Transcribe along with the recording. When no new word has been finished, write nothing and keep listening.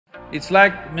It's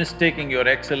like mistaking your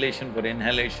exhalation for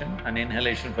inhalation and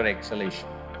inhalation for exhalation.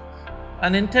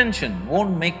 An intention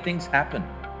won't make things happen.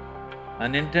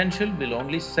 An intention will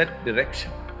only set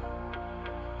direction.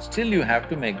 Still you have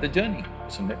to make the journey,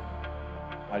 isn't it?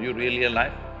 Are you really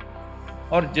alive?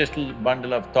 Or just a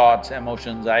bundle of thoughts,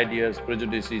 emotions, ideas,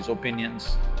 prejudices,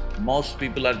 opinions? Most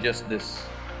people are just this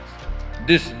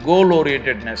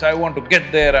goal-orientedness, I want to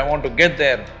get there, I want to get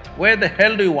there. Where the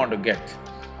hell do you want to get?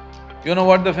 You know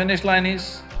what the finish line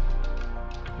is?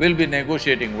 We'll be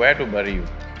negotiating where to bury you.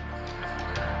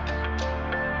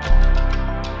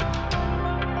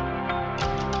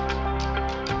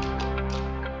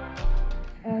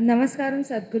 Namaskaram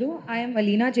Sadhguru. I am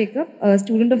Alina Jacob, a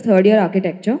student of third year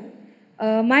architecture.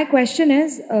 My question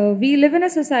is, we live in a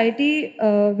society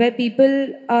where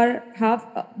people are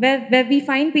where we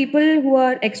find people who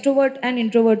are extrovert and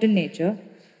introvert in nature.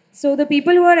 So the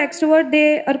people who are extrovert,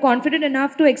 they are confident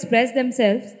enough to express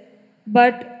themselves,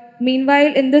 but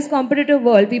meanwhile in this competitive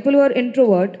world, people who are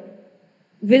introvert,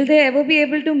 will they ever be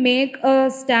able to make a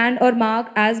stand or mark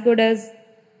as good as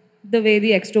the way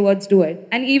the extroverts do it?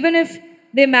 And even if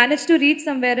they manage to reach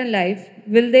somewhere in life,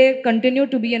 will they continue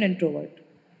to be an introvert?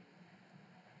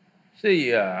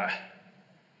 See,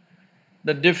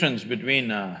 the difference between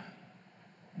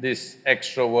this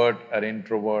extrovert or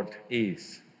introvert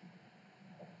is,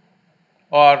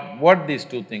 or what these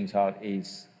two things are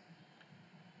is,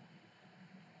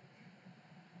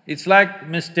 it's like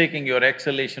mistaking your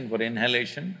exhalation for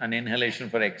inhalation and inhalation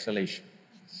for exhalation.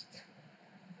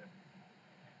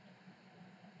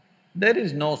 There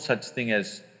is no such thing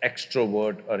as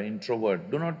extrovert or introvert,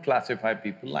 do not classify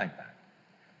people like that.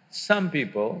 Some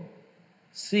people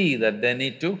see that they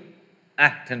need to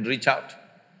act and reach out.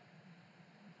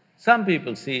 Some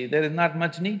people see there is not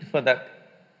much need for that.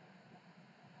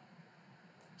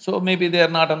 So maybe they are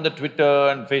not on the Twitter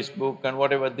and Facebook and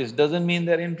whatever, this doesn't mean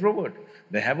they're introvert.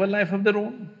 They have a life of their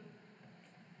own.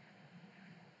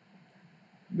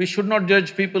 We should not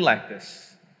judge people like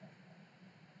this.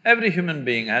 Every human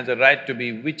being has a right to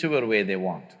be whichever way they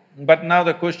want. But now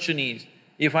the question is,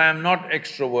 if I am not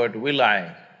extrovert, will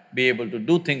I be able to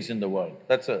do things in the world?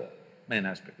 That's a main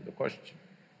aspect of the question.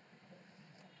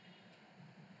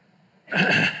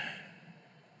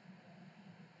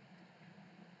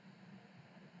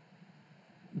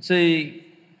 See,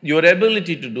 your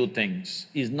ability to do things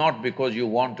is not because you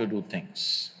want to do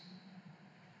things.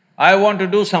 I want to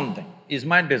do something is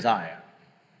my desire.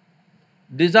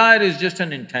 Desire is just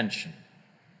an intention.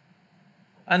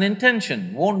 An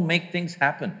intention won't make things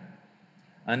happen.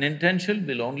 An intention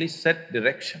will only set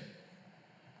direction.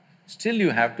 Still you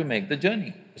have to make the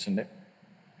journey, isn't it?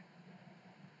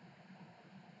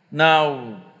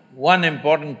 Now, one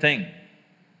important thing,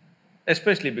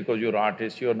 especially because you're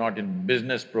artists, you're not in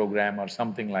business program or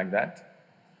something like that,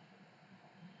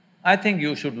 I think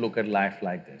you should look at life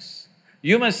like this.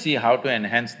 You must see how to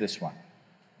enhance this one.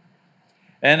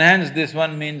 Enhance this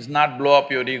one means not blow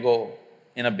up your ego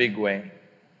in a big way.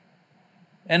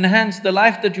 Enhance the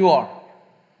life that you are.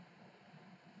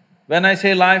 When I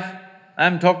say life,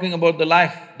 I'm talking about the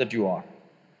life that you are.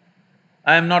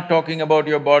 I'm not talking about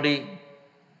your body,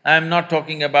 I'm not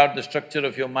talking about the structure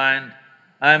of your mind,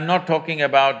 I'm not talking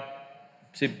about…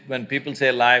 See, when people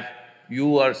say life,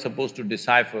 you are supposed to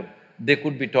decipher. They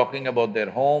could be talking about their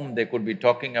home, they could be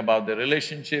talking about their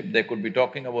relationship, they could be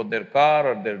talking about their car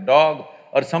or their dog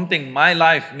or something. My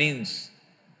life means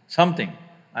something.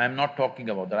 I am not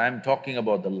talking about that, I am talking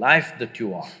about the life that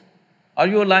you are. Are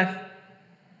you alive?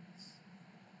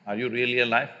 Are you really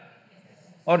alive?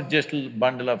 Or just a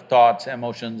bundle of thoughts,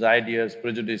 emotions, ideas,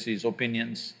 prejudices,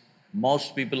 opinions?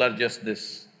 Most people are just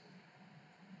this.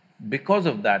 Because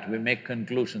of that, we make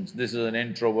conclusions, this is an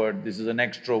introvert, this is an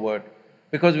extrovert.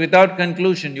 Because without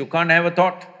conclusion, you can't have a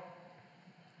thought.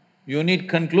 You need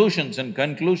conclusions and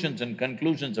conclusions and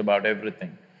conclusions about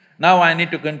everything. Now I need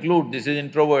to conclude, this is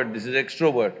introvert, this is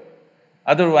extrovert.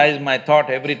 Otherwise my thought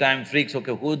every time freaks,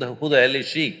 okay, who the hell is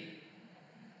she?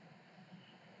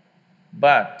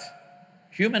 But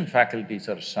human faculties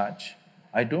are such,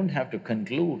 I don't have to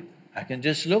conclude, I can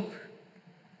just look.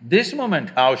 This moment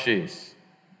how she is,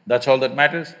 that's all that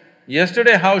matters.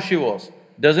 Yesterday how she was,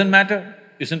 doesn't matter,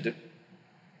 isn't it?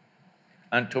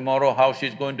 And tomorrow how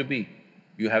she's going to be,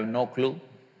 you have no clue.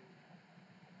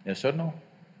 Yes or no?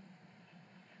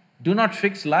 Do not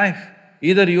fix life,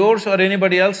 either yours or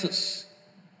anybody else's.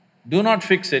 Do not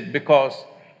fix it, because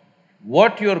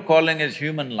what you're calling as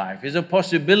human life is a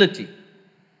possibility.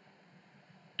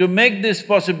 To make this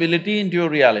possibility into your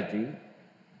reality,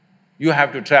 you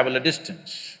have to travel a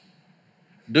distance.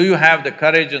 Do you have the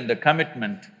courage and the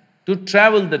commitment to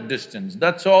travel the distance?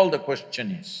 That's all the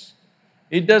question is.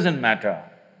 It doesn't matter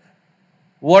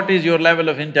what is your level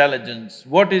of intelligence,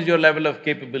 what is your level of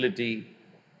capability,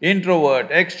 introvert,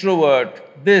 extrovert,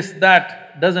 this,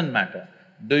 that, doesn't matter.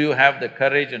 Do you have the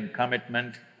courage and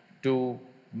commitment to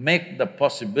make the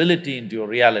possibility into your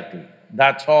reality?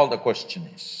 That's all the question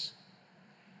is.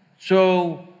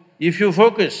 So, if you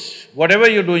focus, whatever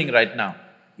you're doing right now,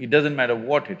 it doesn't matter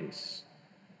what it is.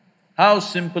 How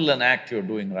simple an act you're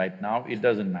doing right now, it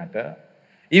doesn't matter.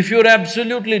 If you're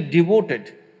absolutely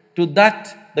devoted to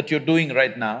that you're doing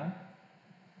right now,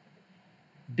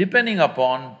 depending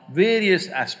upon various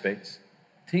aspects,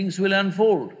 things will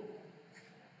unfold.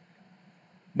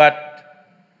 But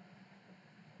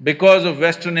because of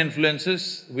Western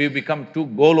influences, we've become too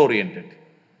goal-oriented.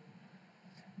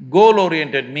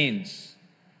 Goal-oriented means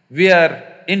we are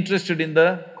interested in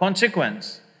the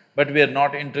consequence, but we are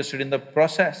not interested in the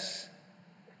process.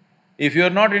 If you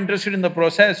are not interested in the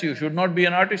process, you should not be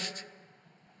an artist.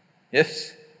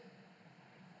 Yes?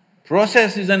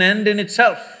 Process is an end in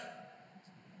itself.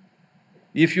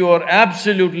 If you are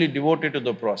absolutely devoted to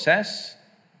the process,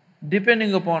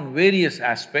 depending upon various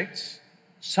aspects,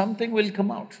 something will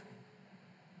come out.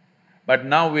 But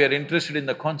now we are interested in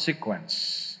the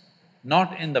consequence,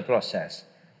 not in the process.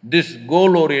 This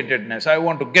goal-orientedness, I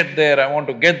want to get there, I want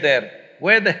to get there,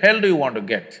 where the hell do you want to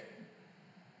get?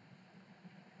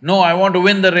 No, I want to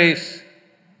win the race.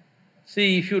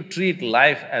 See, if you treat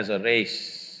life as a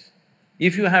race,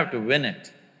 if you have to win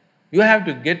it, you have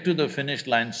to get to the finish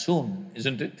line soon,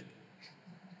 isn't it?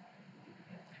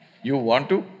 You want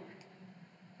to?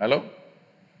 Hello?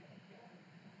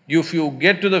 If you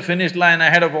get to the finish line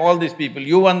ahead of all these people,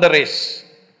 you won the race.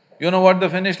 You know what the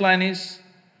finish line is?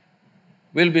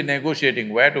 We'll be negotiating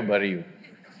where to bury you.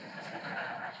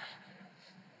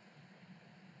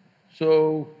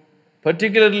 So,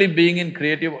 particularly being in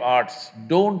creative arts,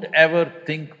 don't ever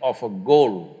think of a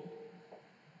goal.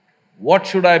 What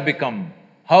should I become?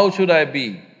 How should I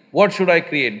be? What should I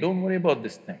create? Don't worry about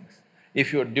these things.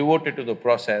 If you're devoted to the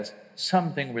process,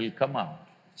 something will come out.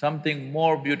 Something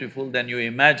more beautiful than you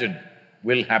imagined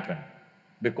will happen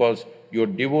because you're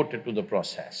devoted to the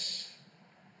process.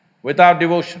 Without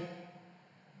devotion,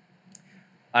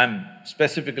 I'm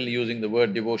specifically using the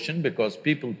word devotion because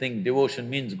people think devotion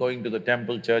means going to the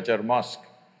temple, church or mosque.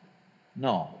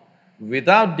 No.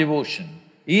 Without devotion,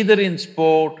 either in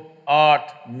sport,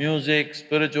 art, music,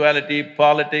 spirituality,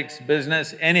 politics,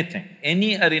 business, anything,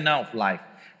 any arena of life,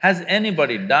 has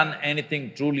anybody done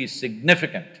anything truly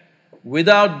significant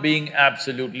without being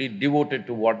absolutely devoted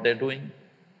to what they're doing?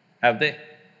 Have they?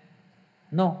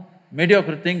 No.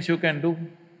 Mediocre things you can do.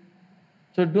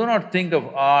 So do not think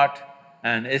of art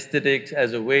and aesthetics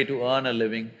as a way to earn a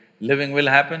living. Living will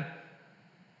happen.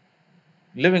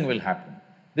 Living will happen.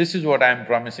 This is what I'm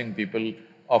promising people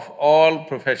of all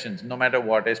professions, no matter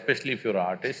what, especially if you're an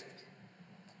artist.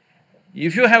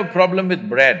 If you have problem with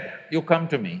bread, you come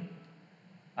to me.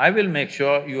 I will make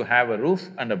sure you have a roof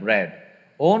and a bread.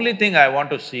 Only thing I want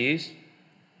to see is,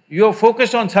 you're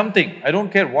focused on something, I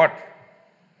don't care what.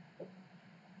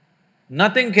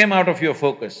 Nothing came out of your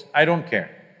focus, I don't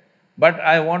care. But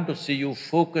I want to see you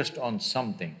focused on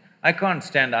something. I can't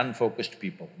stand unfocused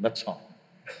people, that's all.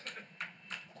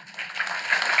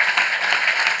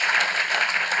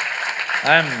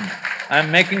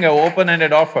 I'm making an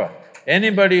open-ended offer.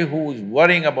 Anybody who's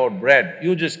worrying about bread,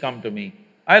 you just come to me.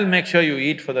 I'll make sure you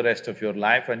eat for the rest of your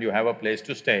life and you have a place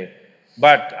to stay.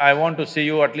 But I want to see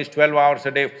you at least 12 hours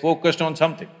a day focused on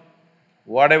something,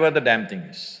 whatever the damn thing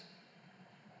is.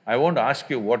 I won't ask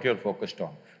you what you're focused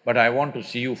on, but I want to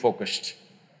see you focused.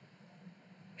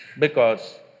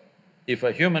 Because if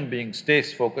a human being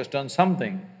stays focused on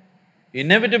something,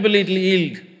 inevitably it'll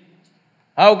yield.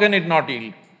 How can it not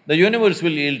yield? The universe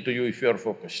will yield to you if you're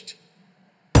focused.